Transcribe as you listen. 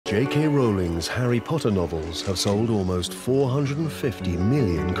JK Rowling's Harry Potter novels have sold almost 450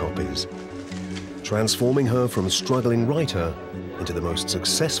 million copies, transforming her from a struggling writer into the most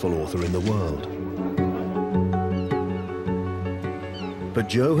successful author in the world. But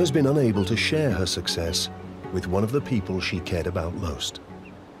Jo has been unable to share her success with one of the people she cared about most.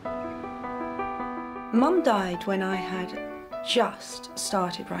 Mum died when I had just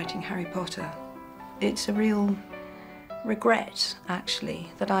started writing Harry Potter. It's a real regret,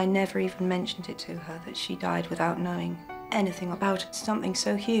 actually, that I never even mentioned it to her, that she died without knowing anything about something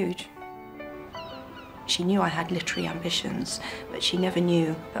so huge. She knew I had literary ambitions, but she never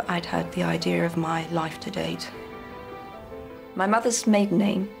knew that I'd had the idea of my life to date. My mother's maiden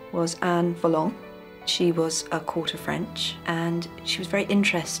name was Volant. She was a quarter French, and she was very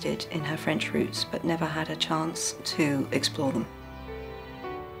interested in her French roots, but never had a chance to explore them.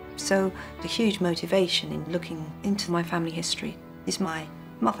 So the huge motivation in looking into my family history is my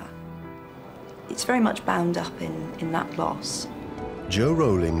mother. It's very much bound up in that loss. Jo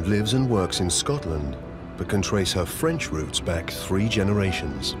Rowling lives and works in Scotland, but can trace her French roots back 3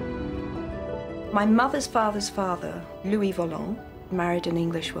 generations. My mother's father's father, Louis Volant, married an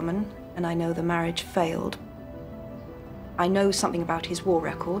English woman, and I know the marriage failed. I know something about his war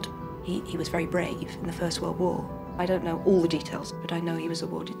record. He was very brave in the First World War. I don't know all the details, but I know he was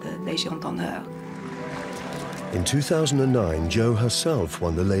awarded the Légion d'honneur. In 2009, Jo herself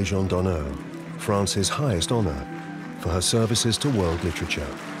won the Légion d'honneur, France's highest honor, for her services to world literature.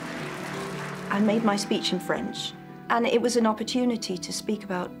 I made my speech in French, and it was an opportunity to speak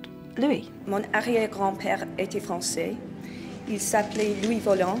about Louis. Mon arrière-grand-père était français. Il s'appelait Louis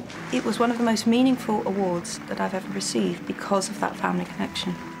Volant. It was one of the most meaningful awards that I've ever received because of that family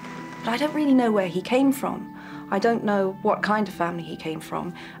connection. But I don't really know where he came from. I don't know what kind of family he came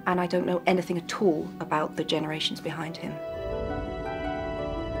from, and I don't know anything at all about the generations behind him.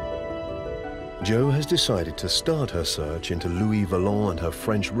 Jo has decided to start her search into Louis Volant and her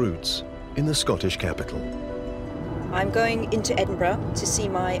French roots in the Scottish capital. I'm going into Edinburgh to see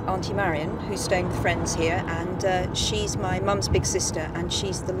my Auntie Marian, who's staying with friends here, and she's my mum's big sister, and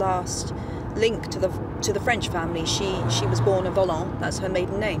she's the last link to the French family. She was born a Volant, that's her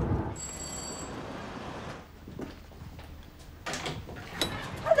maiden name.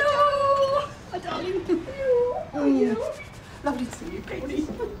 Hello! My darling. How are you? Lovely to see you, Katie.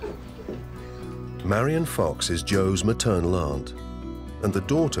 Marian Fox is Jo's maternal aunt and the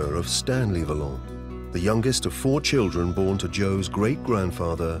daughter of Stanley Volant, the youngest of 4 children born to Jo's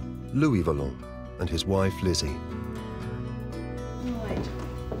great-grandfather, Louis Volant, and his wife, Lizzie. Right.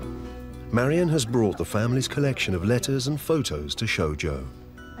 Marian has brought the family's collection of letters and photos to show Jo.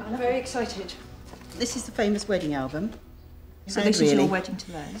 I'm very excited. This is the famous wedding album. So this is your wedding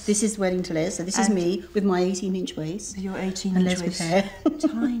to Les? This is wedding to Les. So this is me with my 18-inch waist. Your 18-inch and Les with hair.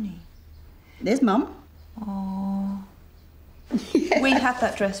 Tiny. There's Mum. Oh. Yeah. We had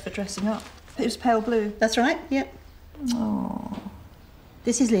that dress for dressing up. It was pale blue. That's right, yep. Oh.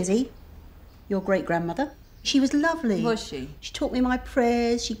 This is Lizzie, your great-grandmother. She was lovely. Was she? She taught me my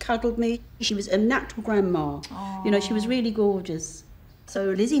prayers, she cuddled me. She was a natural grandma. Oh. You know, she was really gorgeous. So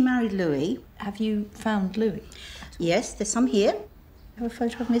Lizzie married Louis. Have you found Louis? Yes, there's some here. Have a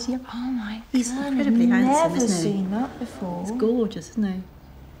photo of Lizzie. Oh my God. He's incredibly handsome, Never isn't he? seen that before. It's gorgeous, isn't he?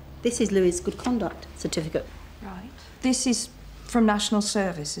 This is Louis' good conduct certificate. Right. This is from National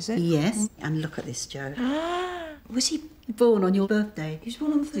Service, is it? Yes. And look at this, Jo. Was he Born on your birthday. He was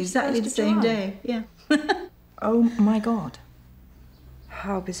born on the 31st Exactly the of same July. day, yeah. Oh my God.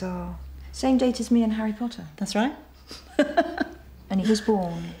 How bizarre. Same date as me and Harry Potter. That's right. And he was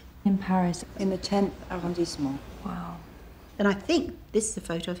born in Paris. In the 10th arrondissement. Wow. And I think this is a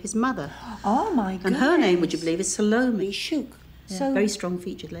photo of his mother. Oh my God. And her name, would you believe, is Salome Chouk. Yeah, So- very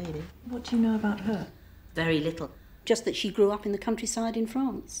strong-featured lady. What do you know about her? Very little. Just that she grew up in the countryside in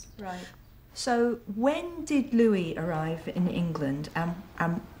France. Right. So when did Louis arrive in England,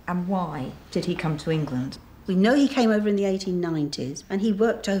 and why did he come to England? We know he came over in the 1890s, and he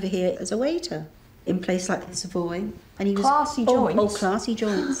worked over here as a waiter in a place like the Savoy. And he was Classy joints. Oh, classy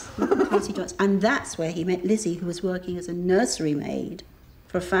joints. Classy joints. And that's where he met Lizzie, who was working as a nursery maid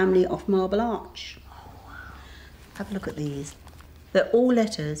for a family off Marble Arch. Oh, wow. Have a look at these. They're all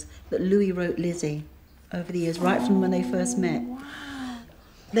letters that Louis wrote Lizzie over the years, right from when they first met. Wow.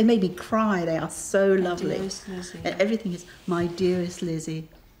 They made me cry. They are so lovely. Dearest Lizzie. And everything is, my dearest Lizzie.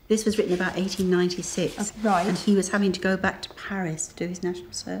 This was written about 1896. Right. And he was having to go back to Paris to do his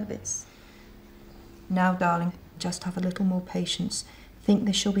national service. Now, darling, just have a little more patience. Think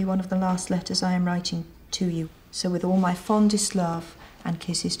this shall be one of the last letters I am writing to you. So with all my fondest love and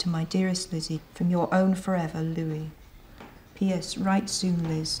kisses to my dearest Lizzie, from your own forever, Louis. P.S. Right soon,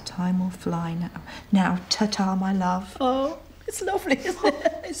 Liz. Time will fly now. Now, ta-ta, my love. Oh, it's lovely, isn't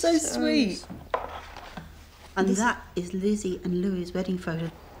it? It's so sweet. And that is Lizzie and Louis' wedding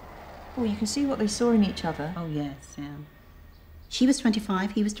photo. Oh, you can see what they saw in each other. Oh, yes, yeah. She was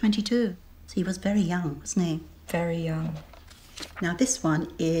 25, he was 22. So he was very young, wasn't he? Very young. Now, this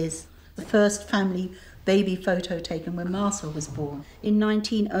one is the first family baby photo taken when Marcel was born. In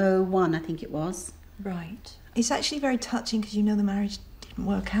 1901, I think it was. Right. It's actually very touching because you know the marriage didn't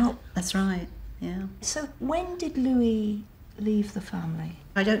work out. That's right, yeah. So when did Louis leave the family?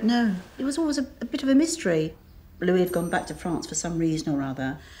 I don't know. It was always a bit of a mystery. Louis had gone back to France for some reason or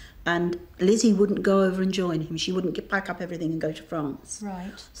other, and Lizzie wouldn't go over and join him. She wouldn't pack up everything and go to France.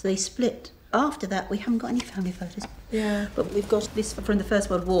 Right. So they split. After that, we haven't got any family photos. Yeah. But we've got this from the First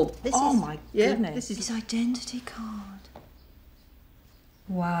World War. Oh my goodness. This is his identity card.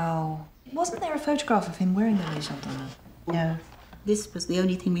 Wow. Wasn't there a photograph of him wearing the Legion d'Honneur? No. This was the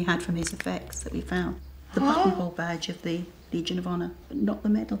only thing we had from his effects that we found. The buttonhole badge of the Legion of Honour, but not the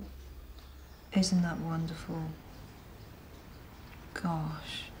medal. Isn't that wonderful?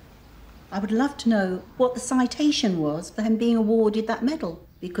 Gosh. I would love to know what the citation was for him being awarded that medal,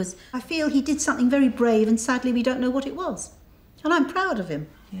 because I feel he did something very brave and sadly we don't know what it was. And I'm proud of him.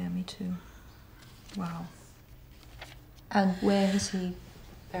 Yeah, me too. Wow. And where is he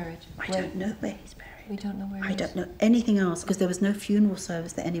buried? I don't know where he's buried. We don't know where I don't know anything else, because there was no funeral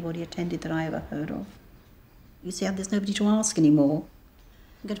service that anybody attended that I ever heard of. You see, there's nobody to ask anymore.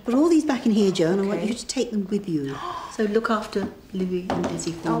 I'm going to put all these back in here, Joan. Okay. I want you to take them with you. So look after Louis and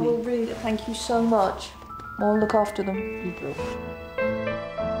Lizzie for me. I will read it. Thank you so much. I'll look after them.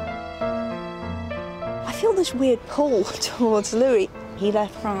 I feel this weird pull towards Louis. He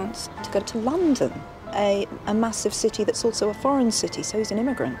left France to go to London, a massive city that's also a foreign city, so he's an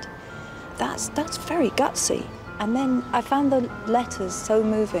immigrant. That's very gutsy. And then I found the letters so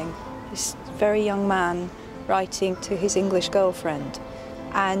moving. This very young man writing to his English girlfriend.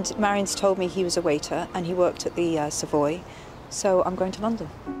 And Marian's told me he was a waiter and he worked at the Savoy, so I'm going to London.